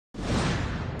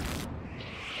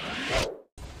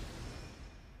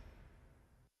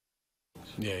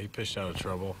Yeah, he pitched out of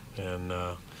trouble, and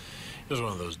it was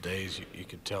one of those days you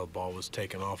could tell the ball was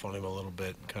taking off on him a little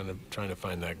bit, kind of trying to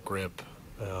find that grip.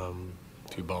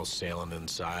 Few balls sailing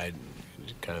inside,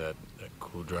 kind of that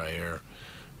cool, dry air.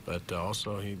 But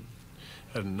also he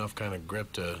had enough kind of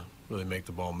grip to really make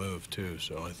the ball move, too.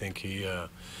 So I think he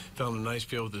found a nice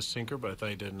feel with his sinker, but I thought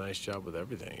he did a nice job with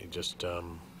everything. He just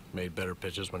made better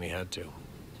pitches when he had to. Do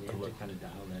you have to kind of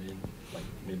dial that in, like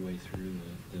midway through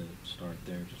the start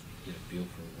there, just get a feel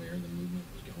for where the movement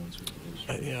was going?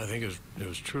 So Yeah, I think it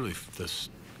was truly this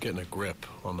getting a grip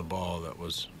on the ball that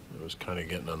was kind of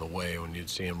getting on the way when you'd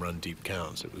see him run deep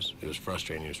counts. It was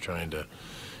frustrating. He was trying to,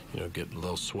 get a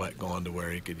little sweat going to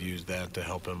where he could use that to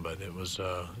help him, but it was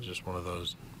just one of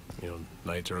those,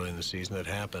 nights early in the season that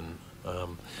happened.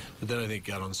 But then I think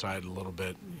got on side a little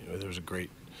bit. There was a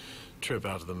great trip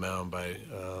out to the mound by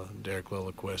Derek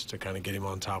Lilliquist to kind of get him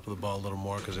on top of the ball a little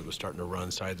more because it was starting to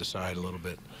run side to side a little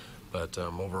bit. But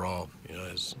overall,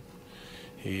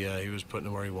 he was putting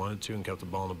it where he wanted to and kept the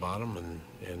ball in the bottom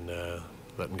and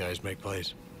letting guys make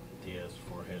plays. Diaz,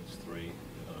 4 hits, 3 in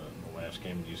the last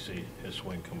game. Do you see his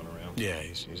swing coming around? Yeah,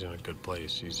 he's in a good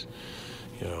place. He's,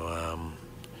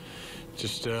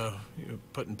 just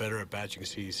putting better at bats. You can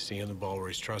see he's seeing the ball where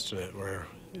he's trusting it. Where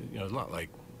a lot like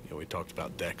we talked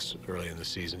about Dex early in the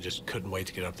season. Just couldn't wait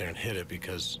to get up there and hit it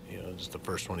because just the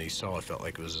first one he saw, it felt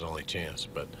like it was his only chance.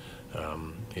 But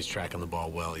he's tracking the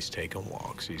ball well. He's taking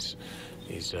walks. He's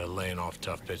laying off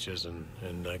tough pitches and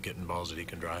getting balls that he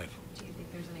can drive. Do you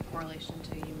think there's any correlation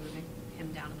to you moving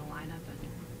him down in the lineup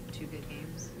and 2 good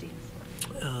games,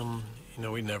 Diaz?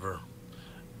 We never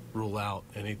rule out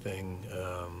anything,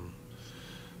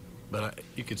 but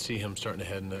you could see him starting to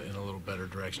head in a little better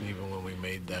direction even when we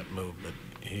made that move. But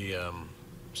he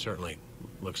certainly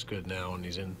looks good now, and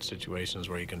he's in situations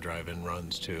where he can drive in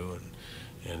runs too,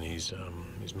 and he's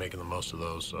making the most of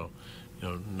those. So,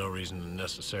 no reason to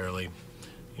necessarily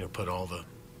put all the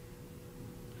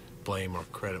blame or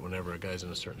credit whenever a guy's in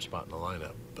a certain spot in the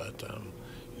lineup. But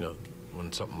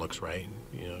when something looks right,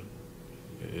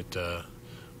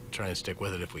 try and stick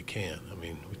with it if we can. I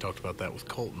mean, we talked about that with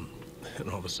Colton, and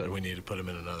all of a sudden we needed to put him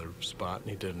in another spot, and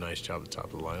he did a nice job at the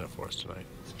top of the lineup for us tonight.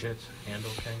 Is Jet's hand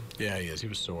okay? Yeah, he is. He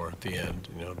was sore at the end,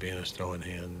 being his throwing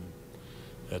hand.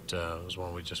 That was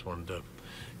one we just wanted to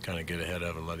kind of get ahead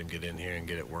of and let him get in here and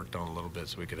get it worked on a little bit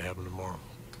so we could have him tomorrow.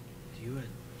 Do you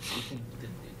think that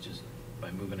it just,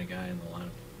 by moving a guy in the lineup,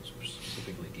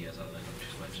 specifically Diaz out of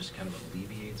that, just kind of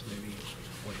alleviates maybe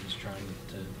what he's trying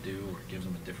to do, or gives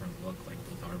him a different look like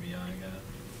with RBI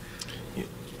guy?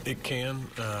 It can,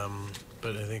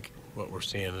 but I think what we're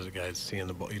seeing is a guy seeing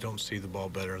the ball. You don't see the ball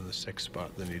better in the 6th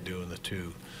spot than you do in the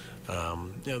 2.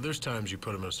 There's times you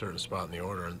put them in a certain spot in the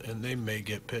order, and they may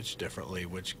get pitched differently,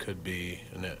 which could be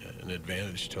an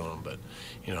advantage to them. But,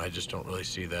 I just don't really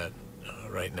see that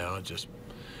right now. Just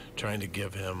trying to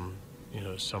give him,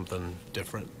 something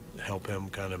different, help him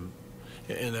kind of,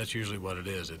 and that's usually what it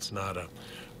is. It's not a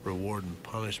reward and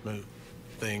punishment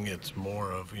thing. It's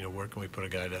more of, where can we put a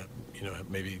guy to,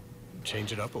 maybe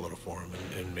change it up a little for him,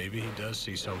 and maybe he does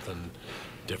see something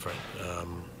different,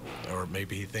 or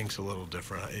maybe he thinks a little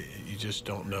different. You just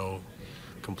don't know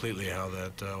completely how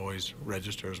that always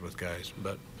registers with guys.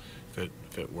 But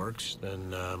if it works,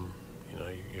 then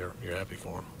you're happy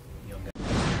for him.